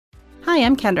Hi,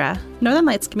 I'm Kendra. Northern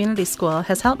Lights Community School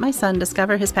has helped my son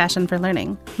discover his passion for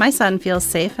learning. My son feels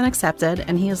safe and accepted,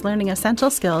 and he is learning essential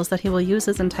skills that he will use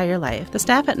his entire life. The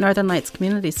staff at Northern Lights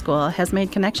Community School has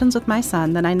made connections with my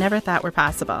son that I never thought were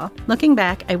possible. Looking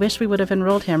back, I wish we would have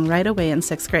enrolled him right away in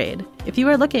 6th grade. If you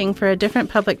are looking for a different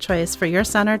public choice for your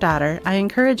son or daughter, I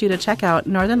encourage you to check out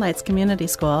Northern Lights Community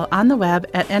School on the web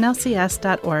at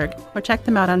nlcs.org or check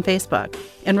them out on Facebook.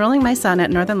 Enrolling my son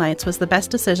at Northern Lights was the best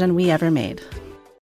decision we ever made.